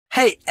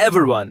Hey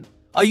everyone!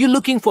 Are you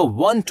looking for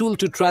one tool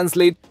to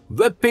translate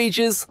web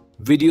pages,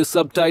 video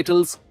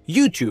subtitles,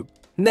 YouTube,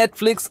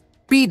 Netflix,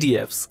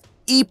 PDFs,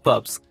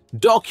 EPUBs,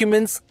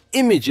 documents,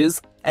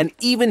 images, and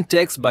even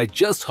text by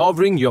just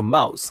hovering your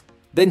mouse?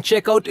 Then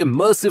check out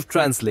Immersive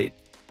Translate,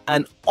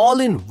 an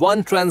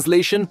all-in-one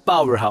translation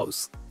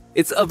powerhouse.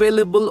 It's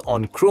available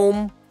on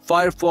Chrome,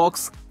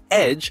 Firefox,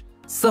 Edge,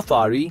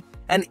 Safari,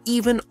 and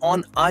even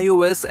on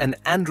iOS and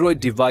Android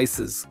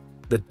devices.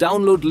 The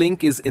download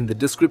link is in the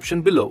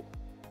description below.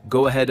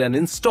 Go ahead and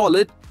install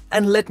it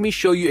and let me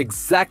show you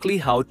exactly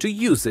how to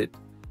use it.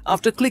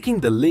 After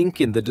clicking the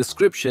link in the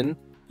description,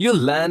 you'll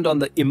land on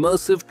the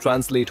Immersive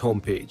Translate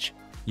homepage.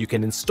 You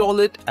can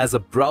install it as a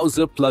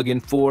browser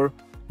plugin for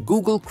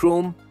Google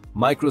Chrome,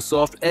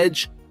 Microsoft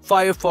Edge,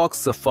 Firefox,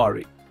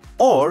 Safari.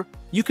 Or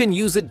you can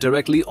use it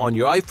directly on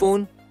your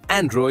iPhone,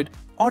 Android,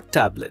 or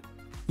tablet.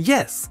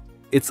 Yes,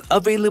 it's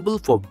available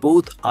for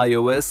both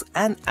iOS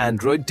and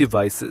Android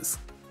devices.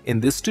 In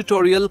this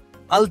tutorial,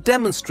 I'll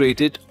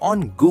demonstrate it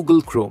on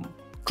Google Chrome.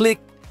 Click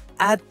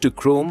Add to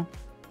Chrome,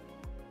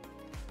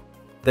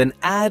 then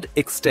Add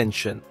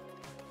Extension.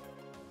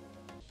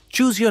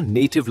 Choose your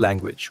native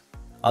language.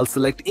 I'll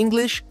select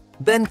English,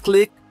 then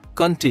click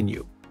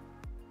Continue.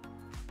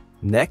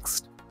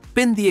 Next,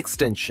 pin the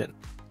extension.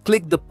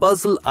 Click the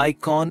puzzle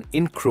icon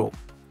in Chrome.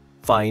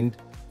 Find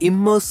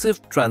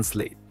Immersive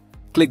Translate.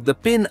 Click the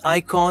pin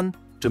icon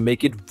to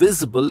make it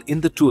visible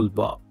in the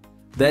toolbar.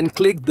 Then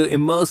click the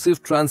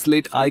Immersive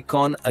Translate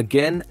icon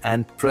again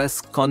and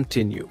press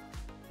Continue.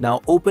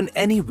 Now open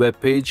any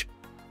web page.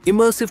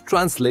 Immersive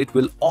Translate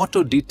will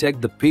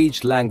auto-detect the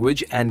page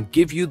language and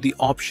give you the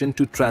option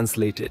to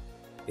translate it.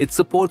 It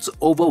supports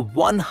over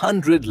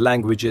 100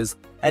 languages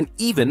and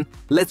even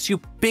lets you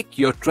pick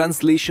your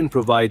translation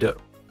provider: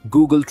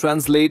 Google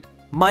Translate,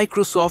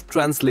 Microsoft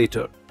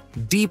Translator,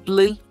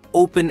 DeepL,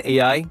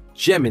 OpenAI,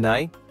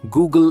 Gemini,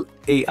 Google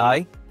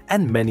AI,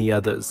 and many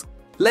others.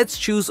 Let's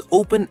choose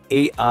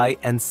OpenAI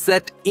and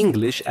set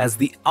English as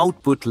the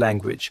output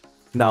language.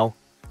 Now,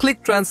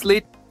 click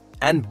Translate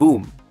and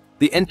boom,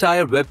 the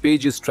entire web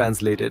page is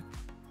translated.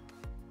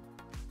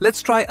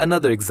 Let's try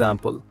another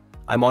example.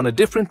 I'm on a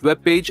different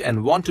web page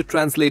and want to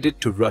translate it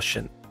to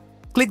Russian.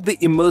 Click the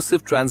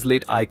Immersive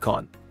Translate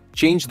icon.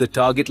 Change the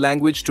target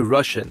language to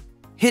Russian.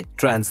 Hit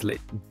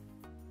Translate.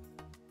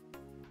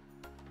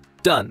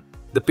 Done.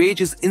 The page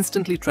is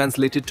instantly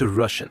translated to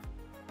Russian.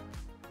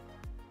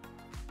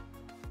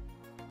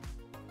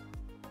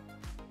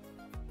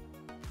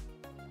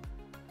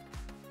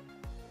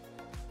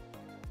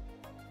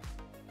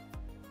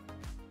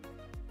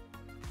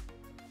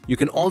 You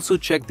can also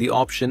check the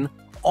option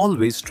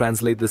Always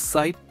Translate this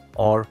site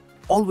or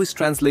Always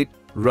Translate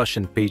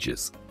Russian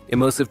pages.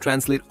 Immersive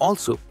Translate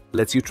also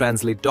lets you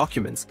translate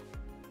documents.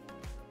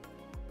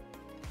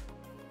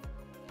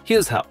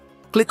 Here's how.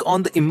 Click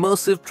on the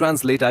Immersive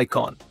Translate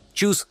icon.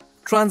 Choose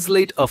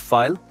Translate a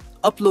file.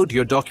 Upload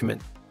your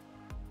document.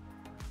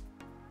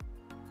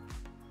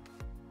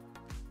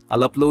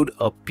 I'll upload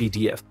a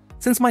PDF.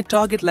 Since my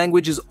target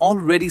language is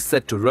already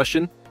set to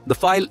Russian, the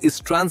file is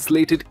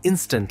translated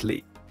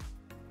instantly.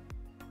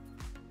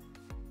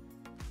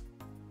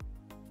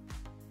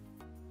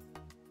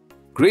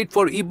 Great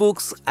for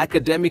ebooks,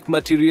 academic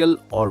material,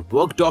 or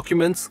work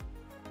documents.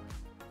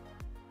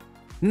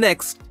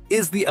 Next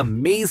is the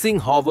amazing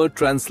hover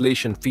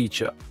translation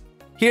feature.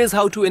 Here's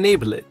how to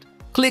enable it.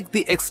 Click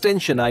the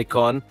extension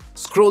icon,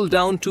 scroll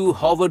down to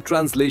Hover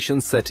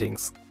Translation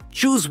Settings.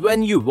 Choose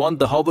when you want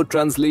the hover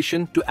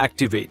translation to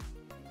activate.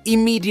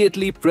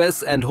 Immediately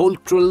press and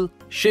hold Ctrl,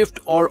 Shift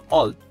or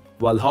Alt.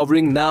 While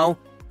hovering now,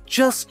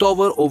 just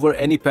hover over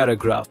any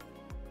paragraph.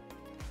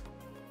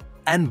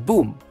 And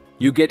boom!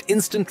 You get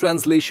instant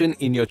translation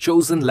in your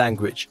chosen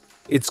language.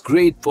 It's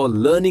great for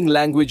learning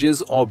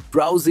languages or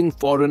browsing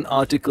foreign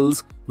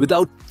articles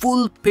without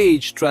full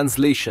page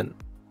translation.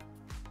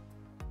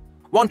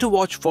 Want to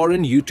watch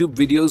foreign YouTube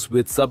videos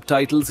with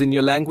subtitles in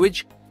your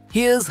language?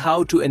 Here's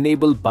how to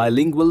enable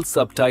bilingual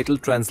subtitle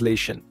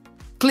translation.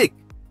 Click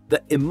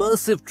the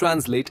Immersive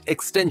Translate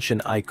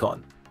extension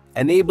icon.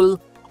 Enable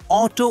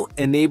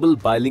Auto-enable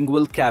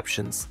bilingual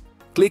captions.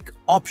 Click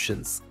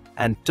Options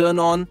and turn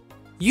on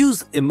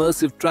Use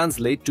Immersive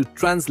Translate to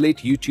translate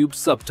YouTube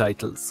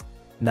subtitles.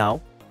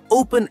 Now,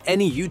 open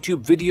any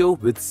YouTube video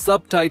with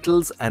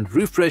subtitles and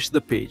refresh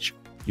the page.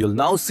 You'll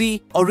now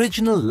see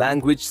original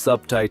language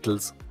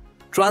subtitles,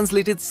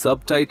 translated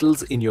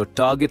subtitles in your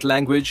target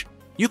language.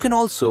 You can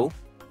also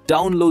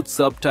download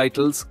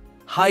subtitles,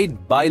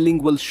 hide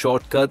bilingual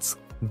shortcuts,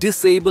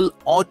 disable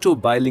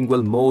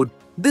auto-bilingual mode.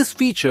 This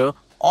feature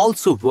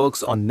also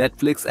works on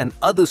Netflix and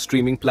other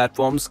streaming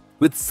platforms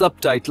with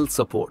subtitle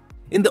support.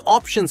 In the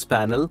Options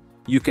panel,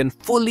 you can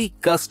fully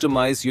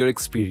customize your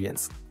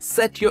experience.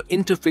 Set your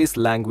interface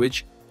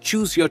language,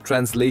 choose your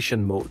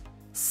translation mode.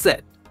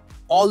 Set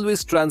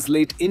Always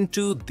Translate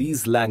into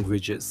these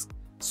languages.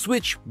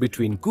 Switch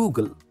between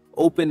Google,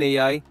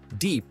 OpenAI,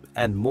 Deep,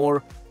 and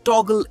more.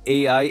 Toggle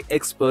AI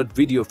expert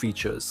video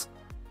features.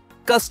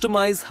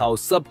 Customize how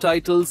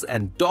subtitles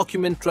and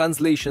document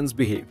translations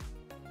behave.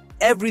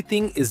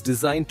 everything is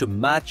designed to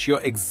match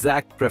your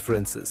exact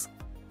preferences.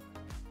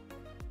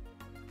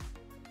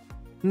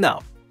 Now,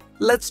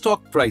 let's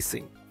talk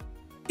pricing.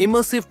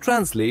 Immersive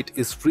Translate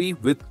is free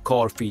with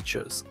core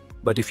features.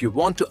 But if you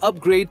want to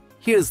upgrade,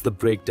 here's the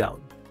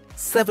breakdown.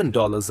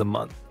 $7 a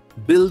month,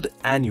 billed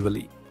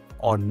annually,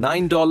 or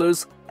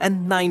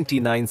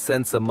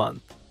 $9.99 a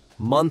month,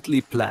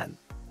 monthly plan.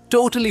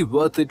 Totally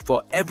worth it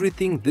for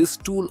everything this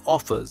tool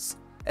offers,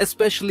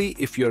 especially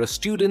if you're a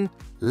student,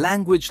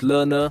 language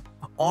learner,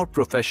 or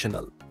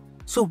professional.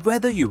 So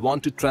whether you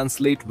want to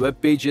translate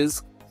web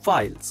pages,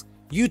 files,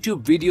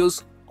 YouTube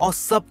videos, or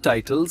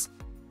subtitles,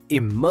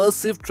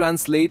 Immersive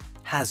Translate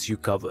has you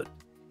covered.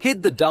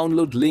 Hit the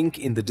download link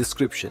in the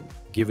description,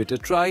 give it a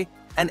try,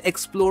 and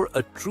explore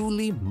a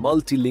truly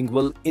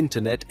multilingual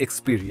internet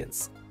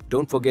experience.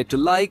 Don't forget to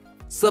like,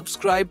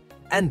 subscribe,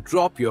 and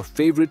drop your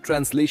favorite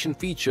translation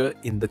feature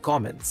in the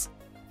comments.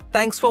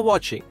 Thanks for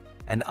watching,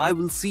 and I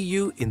will see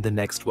you in the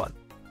next one.